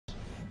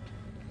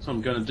That's what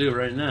I'm gonna do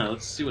right now.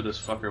 Let's see what this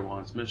fucker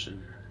wants.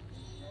 Mission.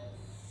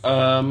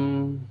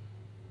 Yeah,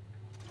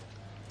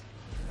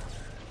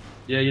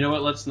 you know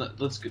what? Let's do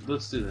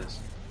this.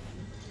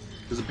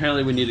 Because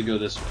apparently we need to go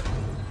this way.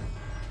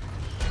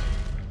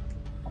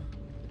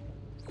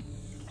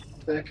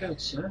 Back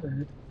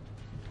outside.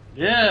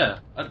 Yeah.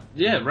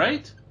 Yeah.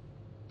 Right.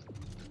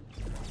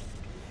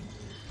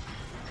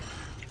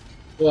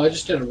 Well, I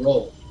just did a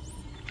roll.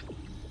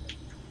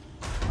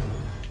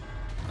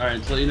 All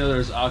right. To let you know,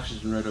 there's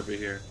oxygen right over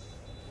here.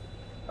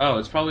 Oh,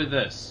 it's probably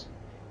this.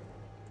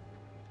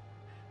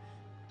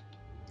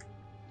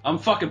 I'm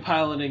fucking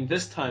piloting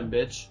this time,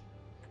 bitch.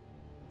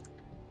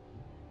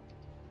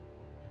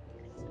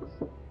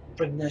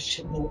 Bring that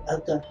shit no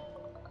other.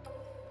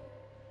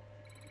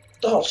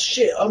 Oh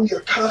shit, I'm your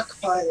cock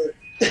pilot.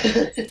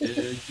 Yeah,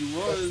 he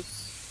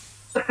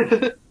was.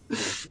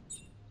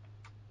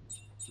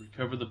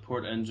 Recover the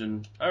port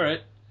engine.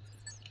 Alright.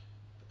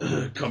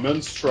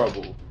 Commence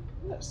trouble.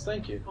 Yes,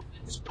 thank you.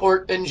 It's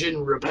port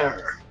engine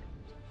repair.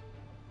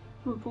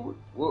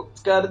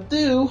 What's gotta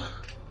do?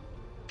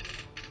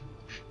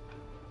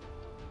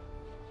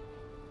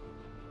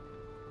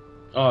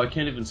 Oh, I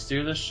can't even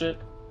steer this shit?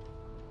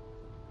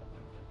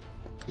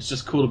 It's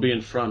just cool to be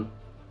in front.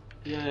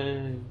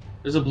 Yay.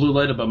 There's a blue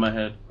light above my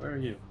head. Where are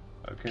you?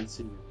 I can't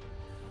see you.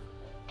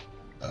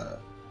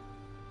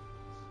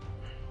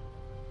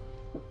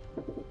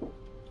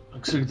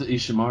 Looks like the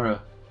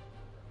Ishimara.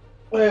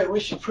 Wait, we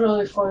should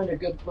probably find a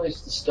good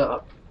place to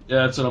stop.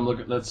 Yeah, that's what I'm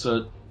looking. That's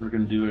what we're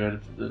gonna do right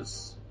after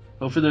this.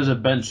 Hopefully, there's a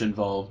bench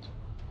involved.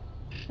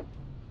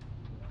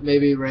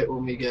 Maybe right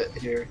when we get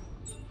here.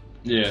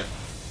 Yeah.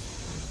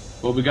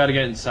 Well, we gotta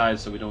get inside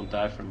so we don't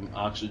die from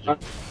oxygen.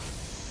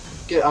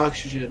 Get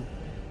oxygen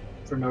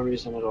for no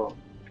reason at all.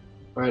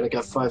 Alright, I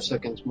got 5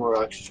 seconds more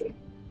oxygen.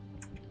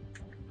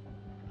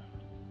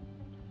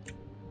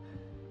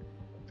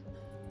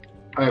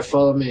 Alright,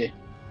 follow me.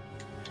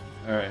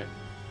 Alright.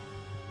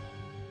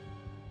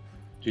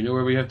 Do you know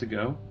where we have to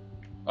go?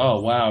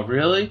 Oh, wow,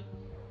 really?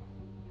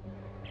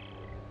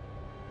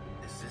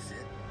 Is this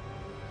it?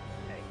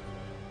 Hey,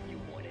 you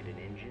wanted an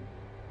engine?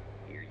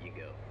 Here you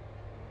go.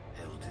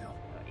 It'll do.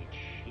 It's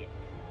shit.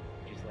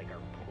 Just like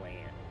our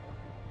plan.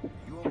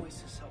 You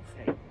always this helpful.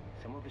 Hey,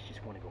 some of us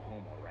just want to go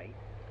home, alright?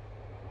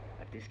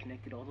 I've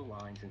disconnected all the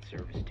lines and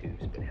service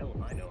tubes, but hell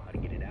if I know how to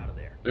get it out of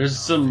there. There's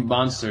some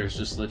monsters,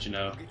 just to let you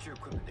know. I'll get your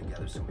equipment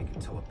together so we can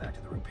tow it back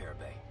to the repair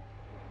bay.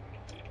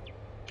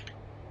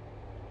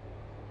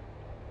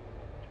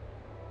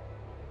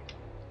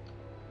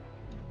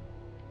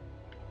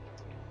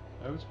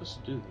 How are we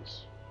supposed to do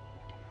this?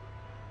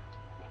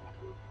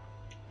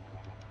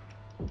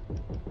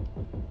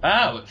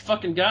 Ow, it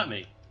fucking got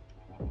me.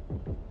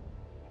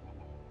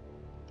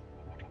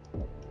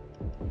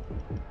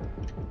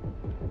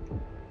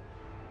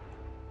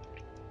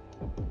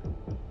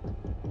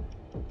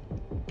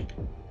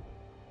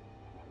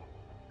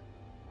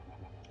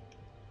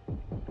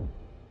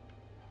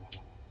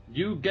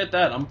 You get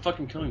that, I'm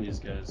fucking killing these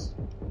guys.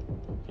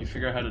 You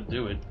figure out how to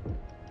do it.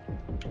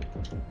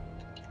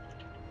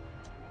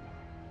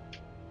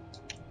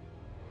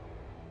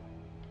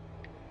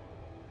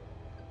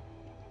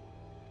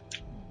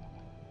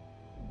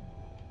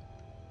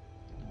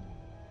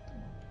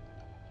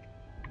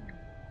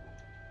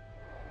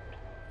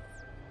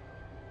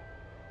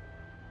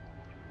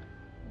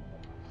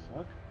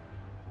 Fuck.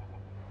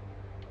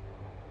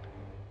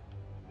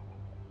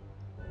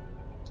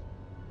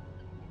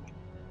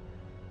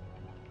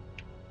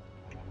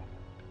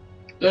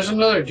 There's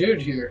another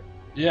dude here.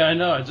 Yeah, I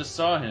know, I just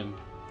saw him.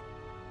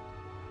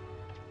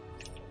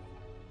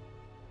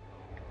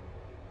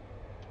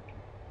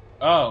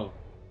 Oh.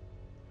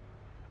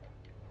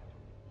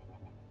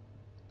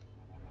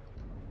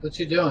 What's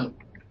he doing?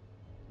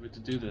 We have to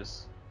do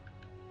this.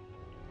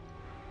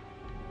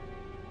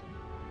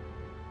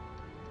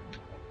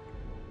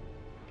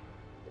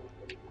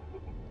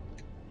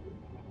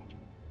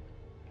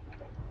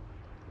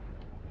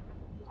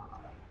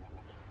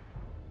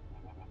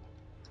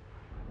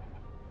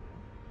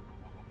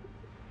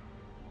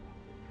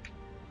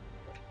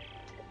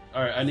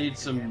 Alright, I need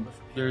some.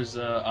 There's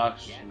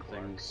oxygen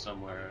things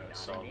somewhere. I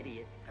saw I'm an them.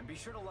 idiot. And be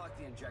sure to lock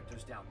the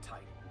injectors down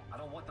tight. I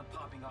don't want them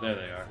popping off. There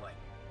they are. mid-flight.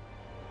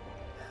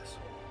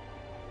 Asshole.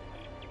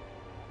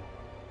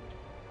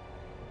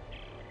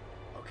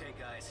 Okay,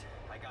 guys,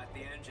 I got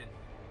the engine.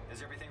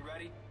 Is everything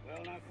ready?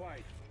 Well, not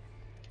quite.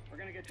 We're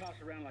gonna get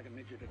tossed around like a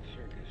midget at the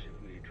circus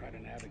if we try to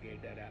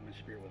navigate that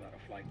atmosphere without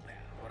a flight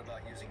path. What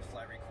about using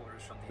flight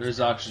recorders from these?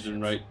 There's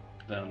oxygen right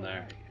down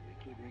there. Alright,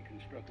 we could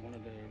reconstruct one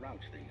of the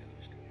routes they used.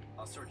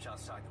 I'll search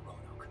outside the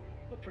Roanoke.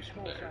 Look for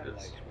small There it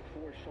is. satellites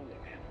with 4 solar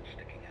panels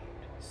sticking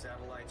out.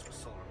 Satellites with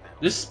solar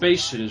panels. This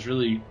space shit is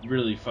really,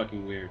 really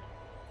fucking weird.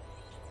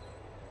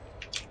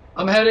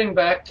 I'm heading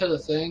back to the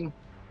thing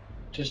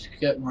just to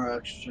get more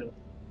oxygen.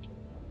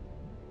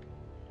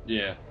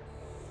 Yeah.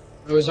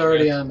 I was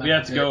already on my We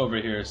have to go over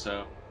here,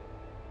 so.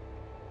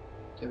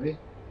 Did we?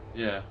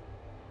 Yeah.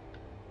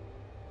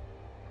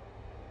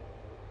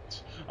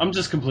 I'm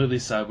just completely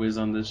sideways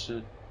on this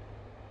shit.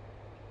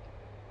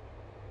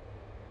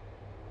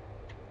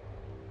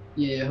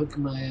 Yeah,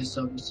 hooking my ass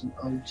up with some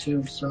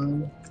O2,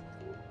 son.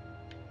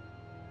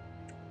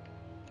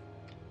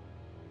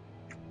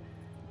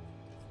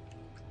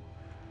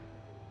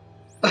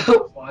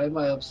 Why am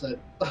I upset?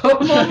 I'm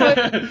on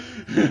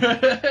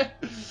my...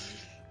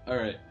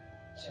 Alright.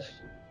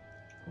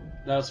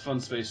 That was fun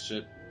space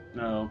shit.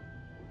 No.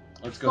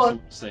 Let's go Fun.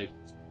 somewhere safe.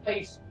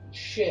 Space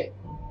shit,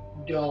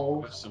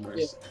 doll. Go somewhere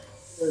Yeah,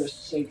 safe. we're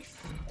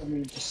safe. I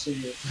mean, to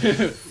see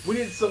it. We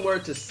need somewhere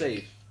to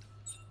safe.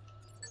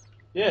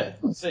 Yeah,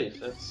 safe.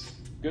 That's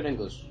good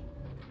English.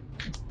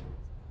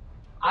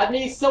 I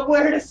need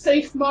somewhere to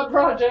save my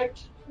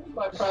project.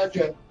 My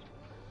project.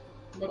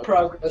 My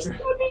progress.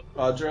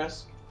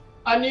 Address?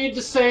 I need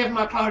to save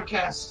my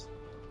podcast.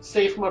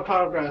 Save my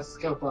progress,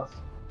 Kelpa.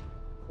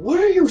 What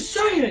are you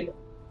saying?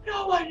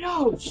 No one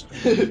knows.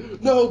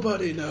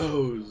 Nobody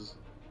knows.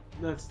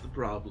 That's the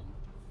problem.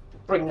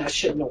 Bring that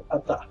shit no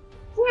other.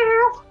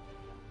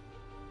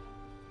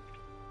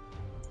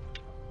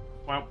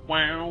 Wow,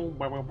 wow,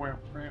 wow, wow, wow,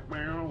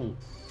 wow.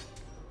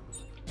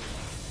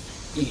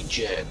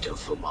 Eject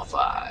from my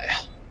fire.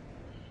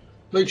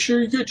 Make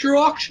sure you get your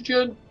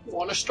oxygen. You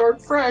want to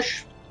start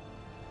fresh.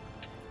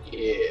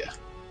 Yeah.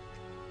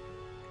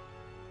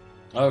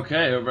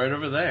 Okay, right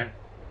over there.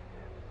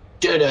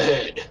 Dead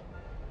ahead.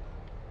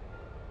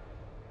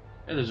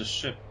 Hey, there's a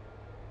ship.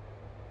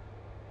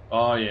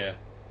 Oh yeah,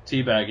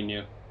 teabagging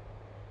you.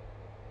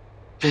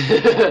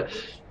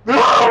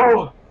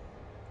 No!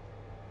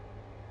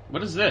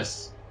 What is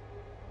this?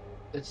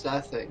 It's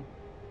that thing.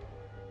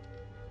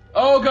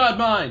 Oh god,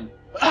 mine!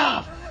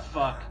 Ah,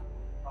 fuck.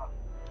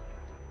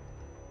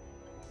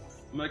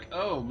 I'm like,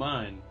 oh,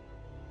 mine.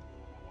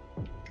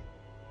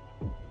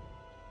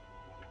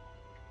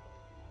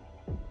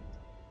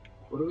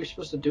 What are we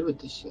supposed to do with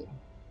this thing?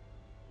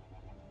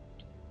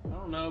 I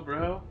don't know,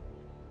 bro.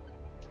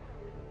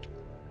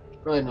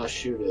 Probably not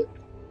shoot it.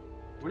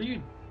 What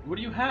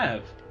do you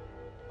have?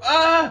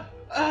 Ah!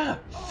 Ah!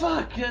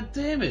 Fuck! God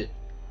damn it!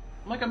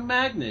 I'm like a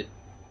magnet.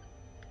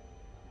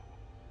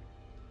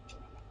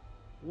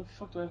 Where the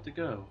fuck do I have to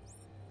go?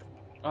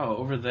 Oh,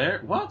 over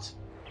there? What?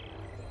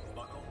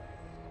 Buckle,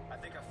 I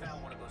think I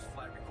found one of those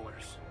flight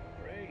recorders.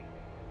 Great.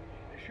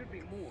 There should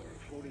be more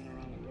floating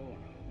around the Roanoke.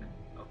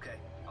 Okay,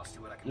 I'll see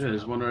what I can Yeah, turn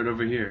there's up. one right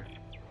over here.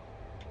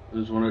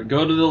 There's one right...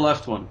 Go to the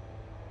left one.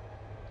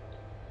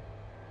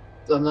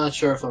 I'm not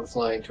sure if I'm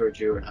flying towards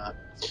you or not.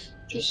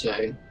 Just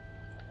saying.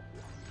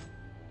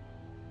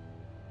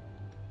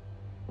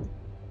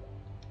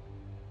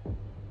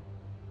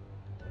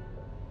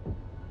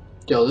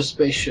 Yo, this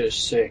spaceship is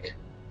sick.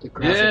 The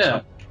graphics.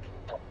 Yeah!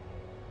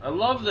 I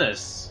love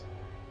this!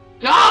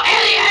 No,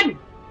 alien!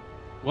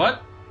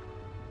 What?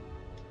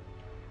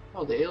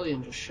 Oh, the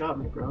alien just shot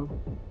me, bro.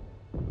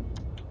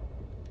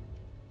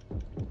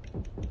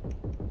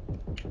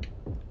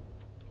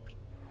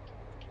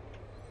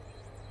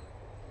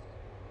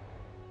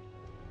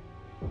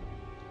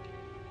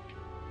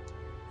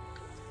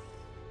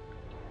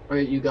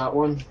 Wait, you got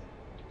one?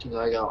 Cause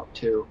I got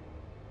two.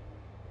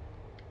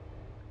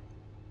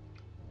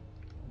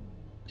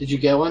 Did you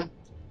get one?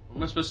 What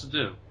am I supposed to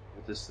do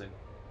with this thing?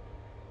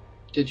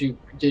 Did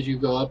you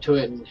go up to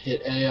it and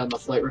hit A on the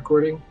flight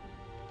recording?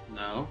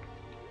 No.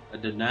 I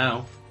did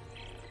now.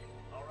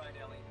 All right,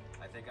 Ellie.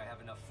 I think I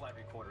have enough flight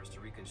recorders to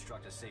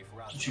reconstruct a safe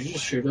route. Did to you the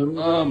just planet. shoot him?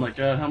 Oh my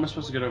god, how am I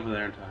supposed to get over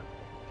there in time?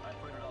 I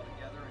put it all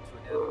together into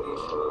a navigation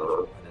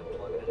module and then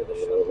plug it into the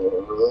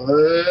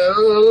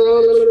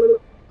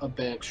shuttle. A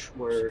bench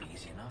word.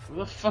 Easy enough. Where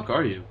the fuck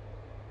are you?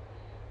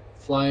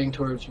 Flying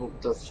towards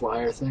the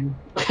flyer thing.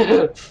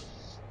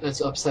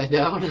 That's upside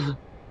down.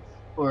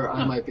 Or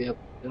I might be up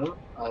down.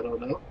 I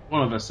don't know.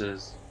 One of us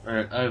is.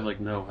 Alright, I have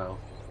like no health.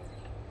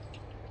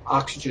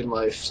 Oxygen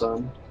life,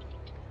 son.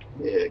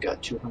 Yeah,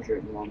 got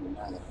 201 in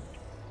that.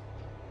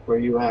 Where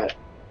you at?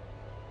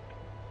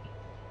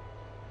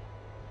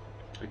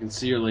 I can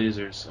see your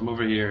lasers. I'm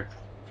over here.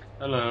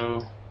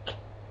 Hello.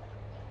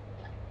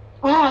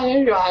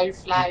 Hi, I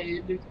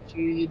fly. Look at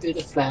you, you did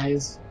the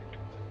flies.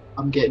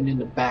 I'm getting in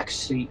the back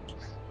seat,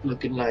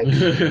 looking like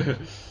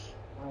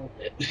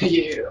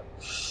yeah.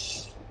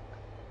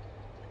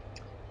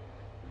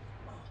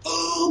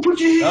 Oh, put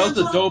your That was hands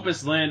the up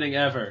dopest landing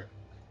ever.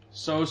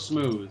 So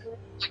smooth.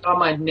 on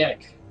my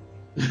neck.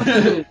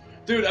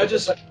 Dude, I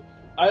was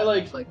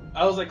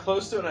like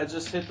close to it and I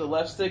just hit the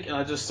left stick and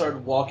I just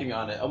started walking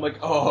on it. I'm like,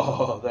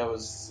 oh, that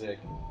was sick.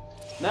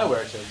 Now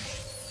where I should.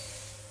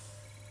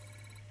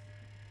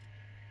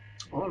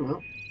 I don't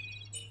know.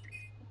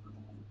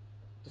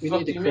 The We fuck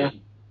need do to you craft-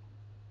 mean?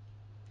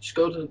 Just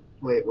go to.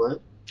 Wait,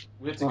 what?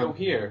 We have to go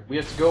here. We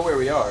have to go where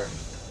we are.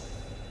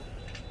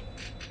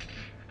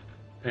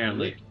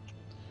 Apparently.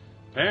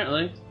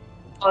 Apparently.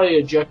 I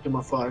ejected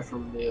my fire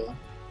from the.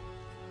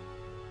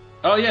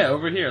 Oh yeah,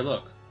 over here,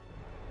 look.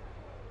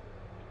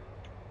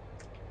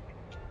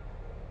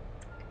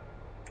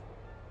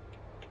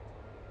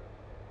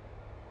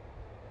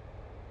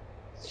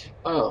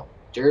 Oh,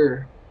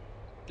 der.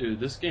 Dude,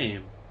 this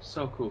game,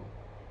 so cool.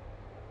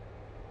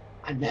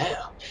 I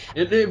know.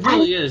 It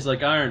really is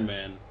like Iron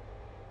Man.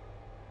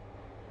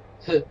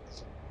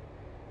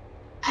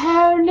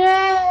 Oh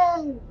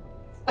no!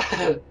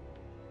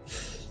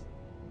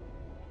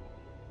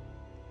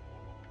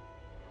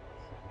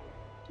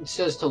 It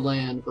says to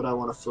land, but I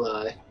want to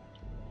fly.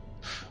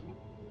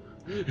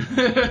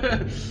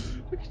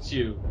 Look at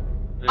you.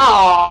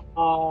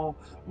 Oh,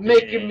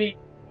 making me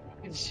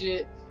fucking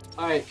shit.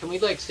 Alright, can we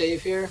like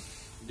save here?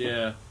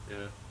 Yeah,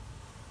 yeah.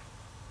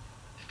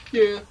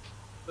 Yeah.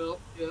 Well,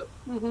 yeah.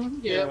 Mm-hmm.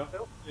 Yeah.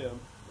 Yeah.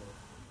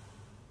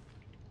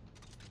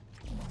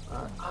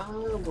 I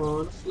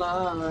wanna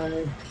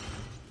fly.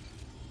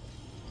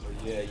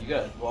 Oh, yeah, you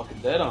got Walking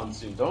Dead on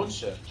soon,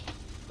 don't you?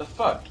 The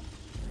fuck?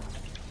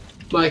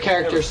 My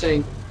character's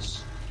saying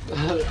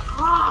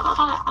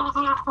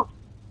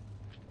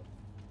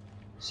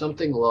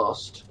something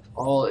lost.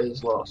 All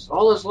is lost.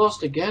 All is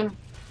lost again?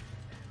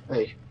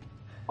 Hey.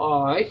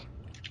 Let's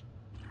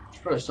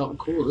try something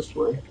cool this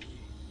way.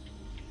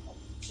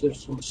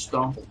 There's some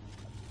stomp.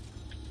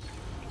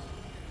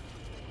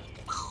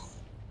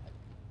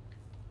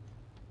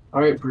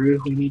 Alright,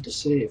 Brood, we need to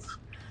save.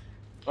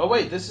 Oh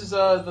wait, this is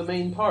the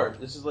main part.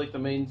 This is like the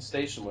main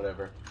station,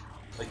 whatever.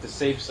 Like the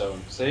safe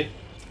zone, see?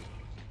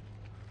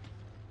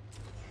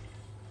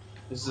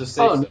 This is a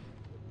safe zone.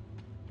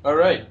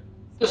 Alright.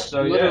 Just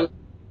So yeah. literally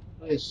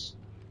nice.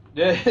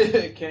 Yeah,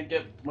 can't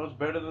get much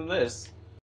better than this.